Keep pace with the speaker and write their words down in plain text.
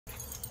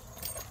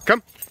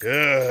Come.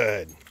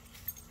 Good.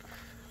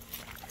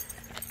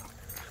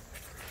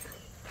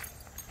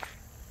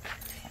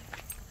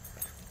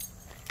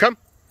 Come.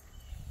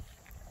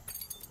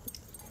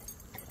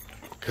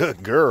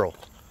 Good girl.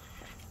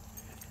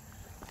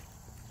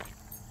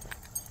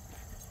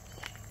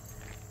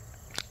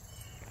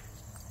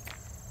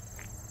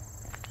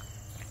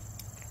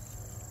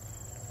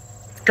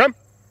 Come.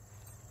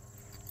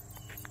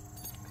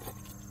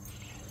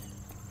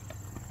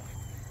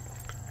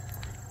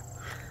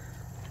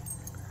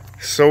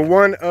 So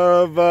one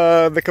of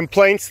the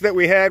complaints that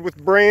we had with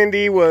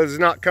Brandy was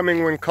not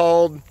coming when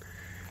called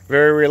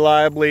very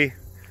reliably.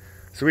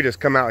 So we just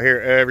come out here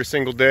every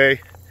single day.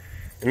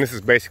 And this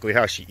is basically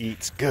how she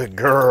eats. Good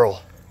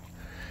girl.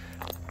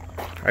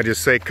 I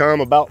just say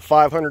come about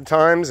 500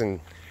 times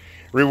and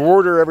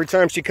reward her every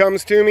time she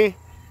comes to me.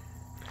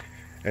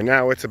 And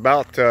now it's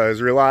about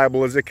as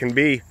reliable as it can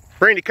be.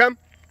 Brandy, come.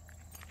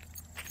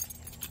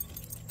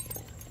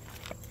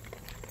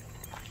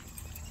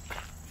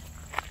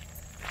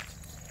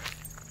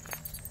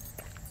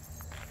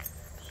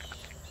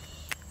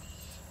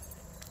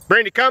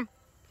 Brandy, come.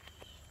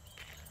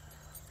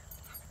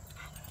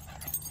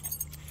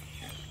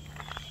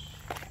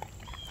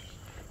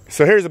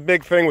 So here's a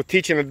big thing with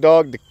teaching a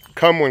dog to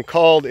come when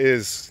called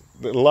is,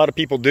 that a lot of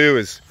people do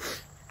is,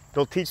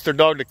 they'll teach their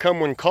dog to come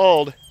when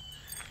called,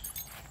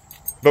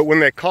 but when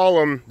they call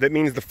them, that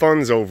means the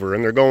fun's over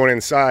and they're going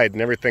inside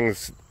and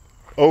everything's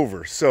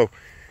over. So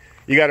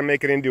you got to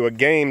make it into a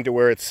game to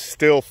where it's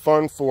still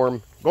fun for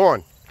them. Go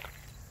on.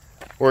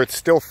 Where it's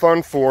still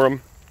fun for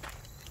them,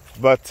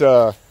 but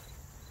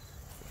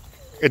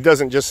it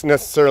doesn't just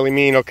necessarily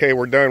mean, okay,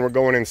 we're done, we're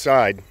going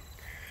inside.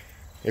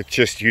 It's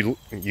just you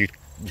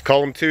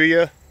call them to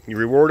you, you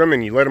reward them,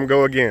 and you let them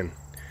go again.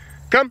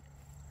 Come.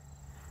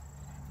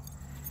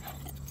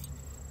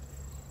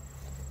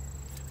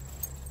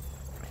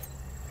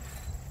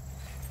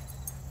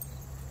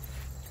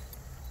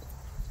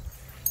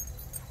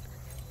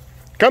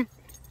 Come.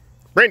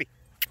 Brandy.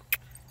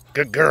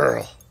 Good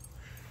girl.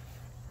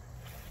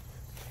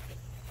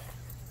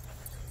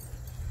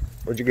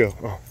 Where'd you go?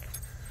 Oh.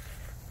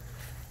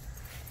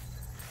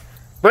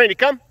 Brandy,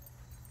 come.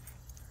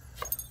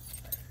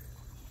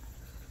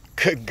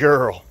 Good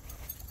girl.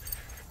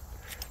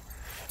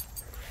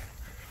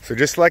 So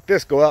just like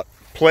this, go out,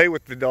 play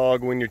with the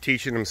dog when you're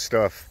teaching them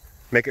stuff.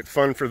 Make it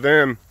fun for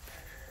them.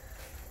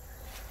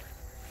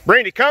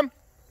 Brandy, come.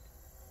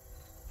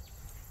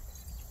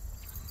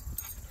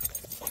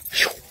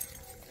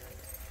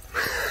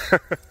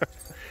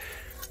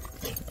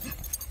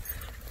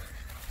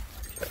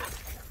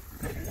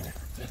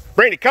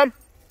 Brandy, come.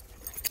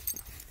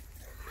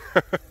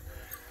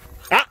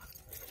 Ah!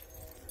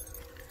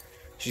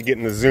 She's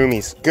getting the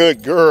zoomies.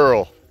 Good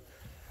girl.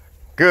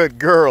 Good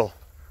girl.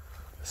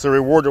 So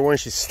reward her when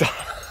she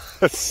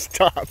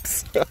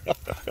stops.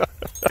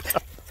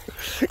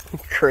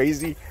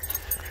 Crazy.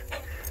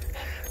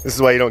 This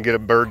is why you don't get a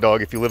bird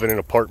dog if you live in an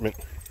apartment.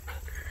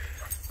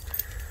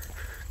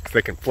 Because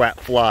they can flat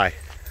fly.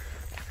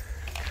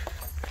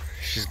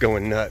 She's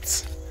going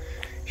nuts.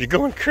 She's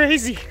going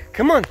crazy.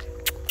 Come on.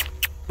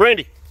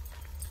 Brandy.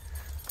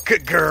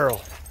 Good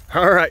girl.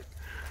 All right.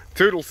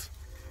 Toodles.